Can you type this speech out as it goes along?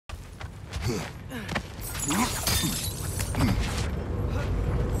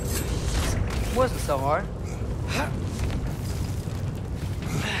Wasn't so hard.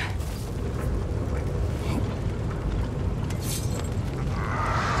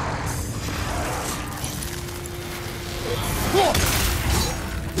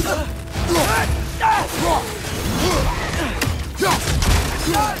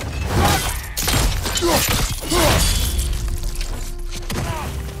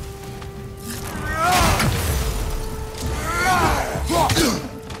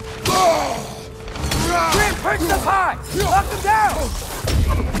 Perch the pie! Lock them down!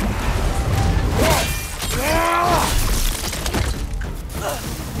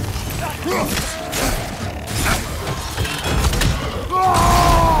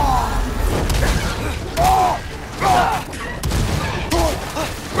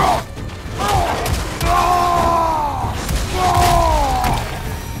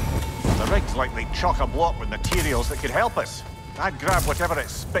 The rig's likely chock-a-block with materials that could help us. I'd grab whatever it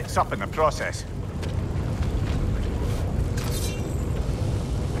spits up in the process.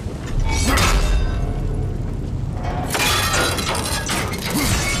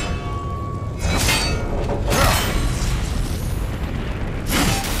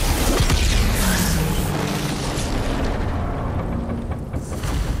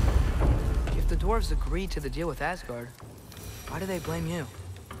 If the dwarves agreed to the deal with Asgard, why do they blame you?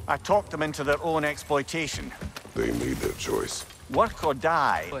 I talked them into their own exploitation. They made their choice. Work or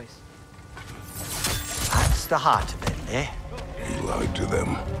die. Please. That's the heart of it, eh? You lied to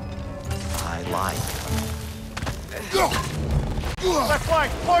them. I lied. Left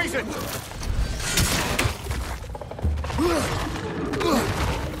flank, poison!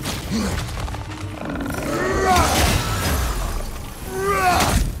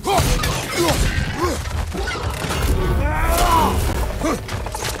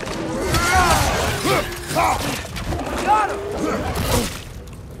 Got him!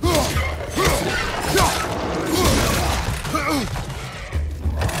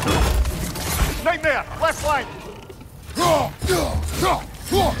 Nightmare, left flank!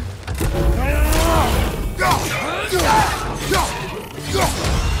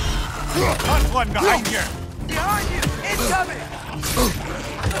 That's one behind you! Behind you! Incoming!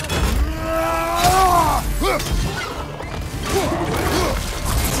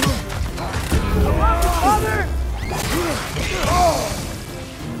 Father!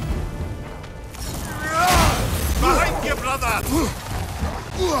 Behind you, brother!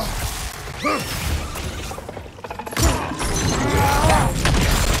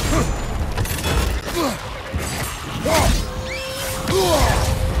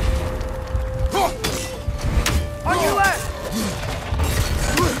 On your left!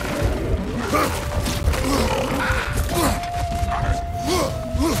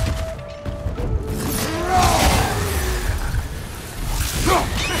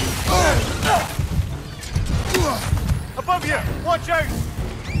 Above you! Watch out!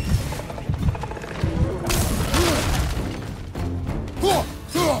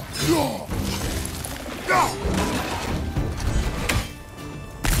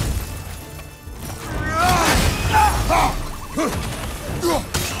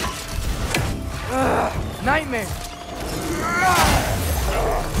 Nightmare!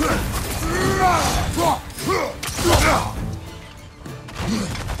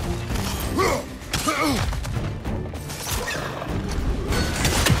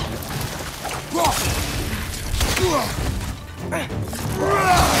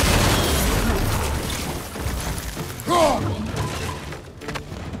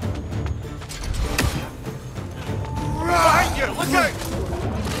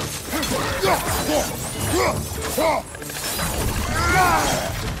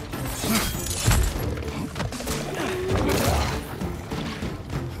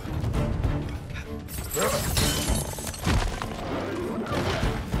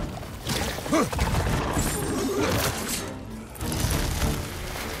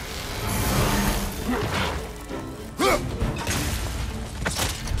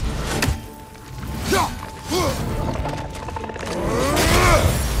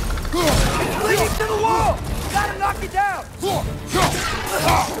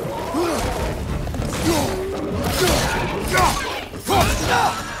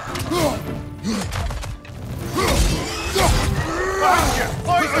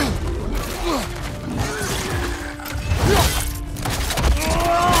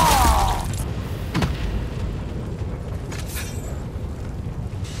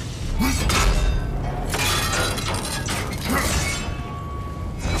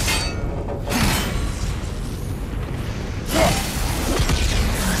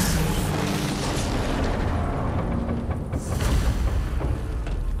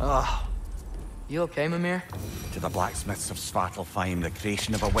 You okay, Mimir? To the blacksmiths of Svartalfheim, the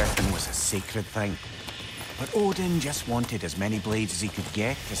creation of a weapon was a sacred thing. But Odin just wanted as many blades as he could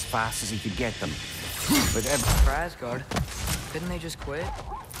get, as fast as he could get them. But For Asgard, couldn't they just quit?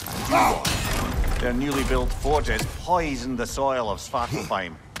 their newly built forges poisoned the soil of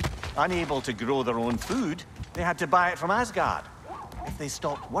Svartalfheim. Unable to grow their own food, they had to buy it from Asgard. If they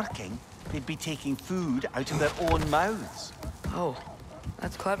stopped working, they'd be taking food out of their own mouths. Oh,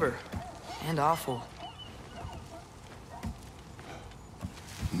 that's clever. And awful.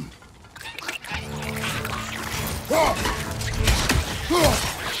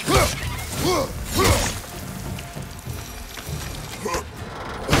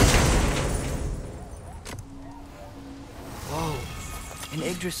 Whoa, an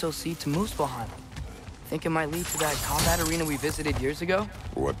Yggdrasil seed to Muspelheim. Think it might lead to that combat arena we visited years ago?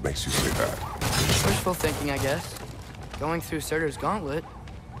 What makes you say that? Wishful thinking, I guess. Going through Surtur's gauntlet,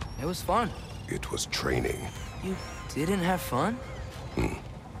 it was fun. It was training. You didn't have fun?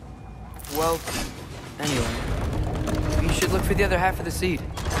 Well, anyway, you should look for the other half of the seed.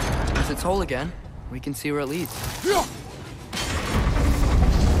 Once it's whole again, we can see where it leads.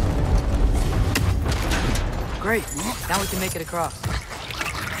 Great, now we can make it across.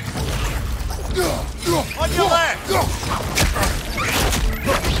 On your left!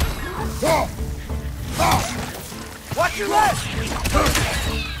 Watch your left!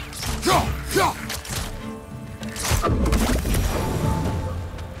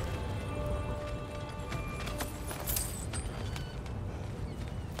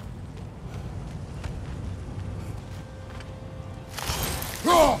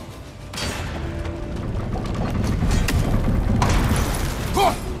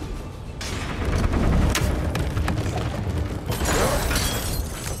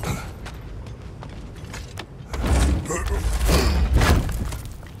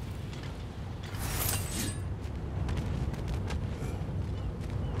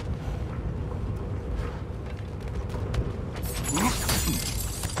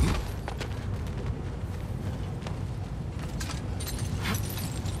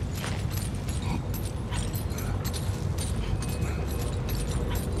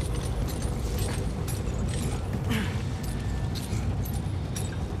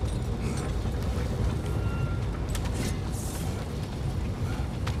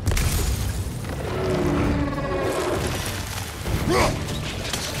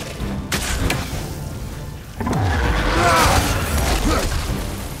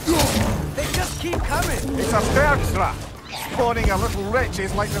 It's a third trap. Spawning a little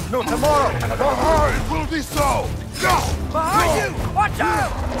wretches like there's no tomorrow. It will be so! Behind you! Watch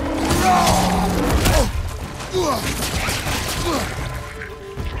out!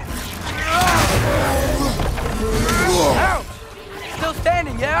 Ouch! Still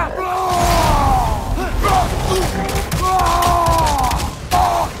standing, yeah?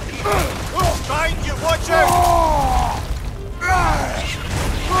 Behind you, watch out!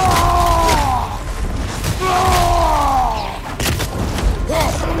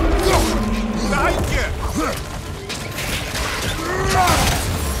 Behind you!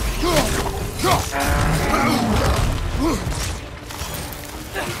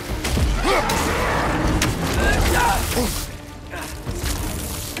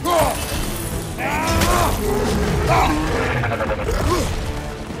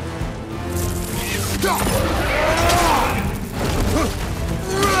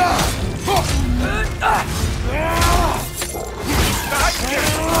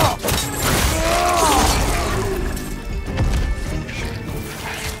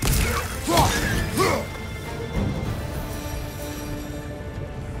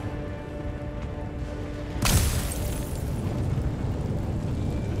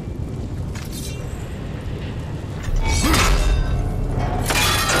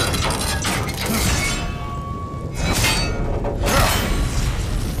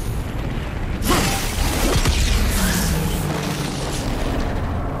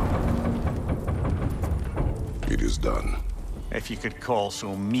 It is done. If you could call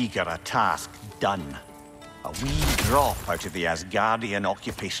so meager a task done. A wee drop out of the Asgardian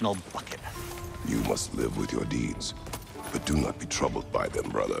occupational bucket. You must live with your deeds, but do not be troubled by them,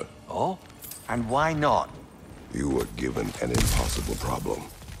 brother. Oh? And why not? You were given an impossible problem.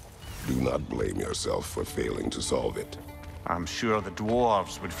 Do not blame yourself for failing to solve it. I'm sure the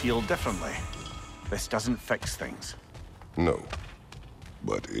dwarves would feel differently. This doesn't fix things. No,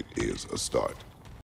 but it is a start.